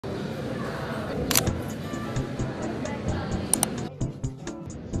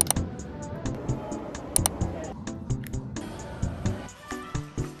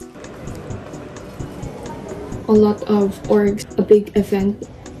a lot of orgs, a big event.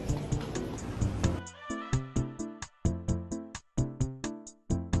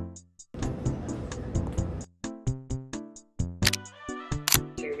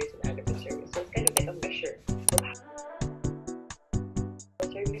 Service and adequate service. So it's kind of like a measure of how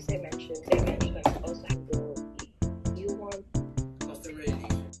the service I mentioned I also have to you want coffee ready.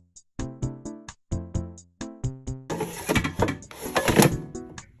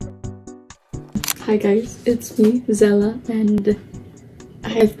 Hi guys, it's me, Zela, and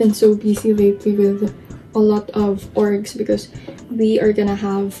I've been so busy lately with a lot of orgs because we are gonna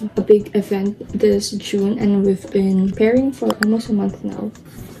have a big event this June and we've been preparing for almost a month now.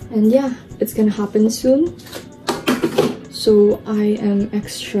 And yeah, it's gonna happen soon. So I am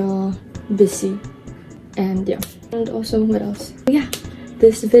extra busy. And yeah. And also, what else? Yeah,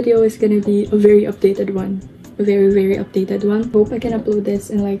 this video is gonna be a very updated one. A very updated one. Hope I can upload this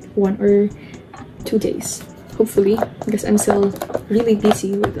in like 1 or 2 days. Hopefully, because I'm still really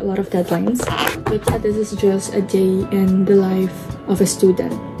busy with a lot of deadlines. But yeah, this is just a day in the life of a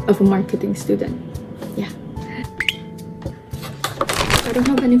student, of a marketing student. Yeah. I don't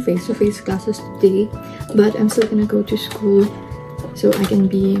have any face-to-face classes today, but I'm still gonna go to school so I can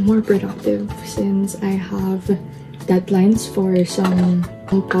be more productive since I have deadlines for some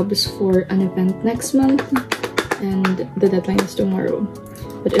pubs for an event next month, and the deadline is tomorrow.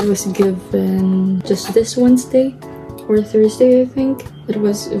 But it was given just this Wednesday or Thursday, I think. It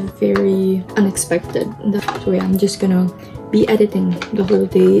was very unexpected. So yeah, I'm just gonna be editing the whole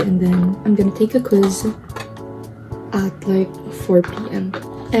day and then I'm gonna take a quiz at like 4 p.m.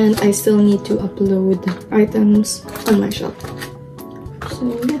 And I still need to upload items on my shop. So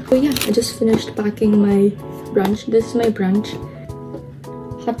yeah, I just finished packing my brunch. This is my brunch.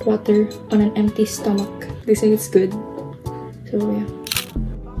 Hot water on an empty stomach. They say it's good. So yeah.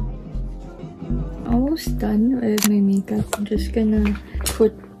 Almost done with my makeup. I'm just gonna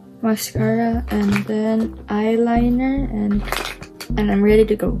put mascara and then eyeliner and I'm ready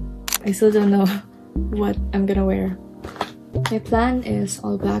to go. I still don't know what I'm gonna wear. My plan is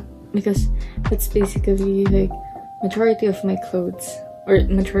all black because that's basically like majority of my clothes or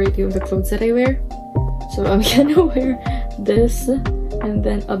majority of the clothes that I wear. So I'm gonna wear this and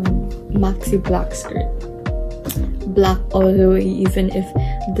then a maxi black skirt. Black all the way, even if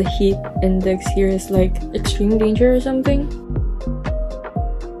the heat index here is like extreme danger or something.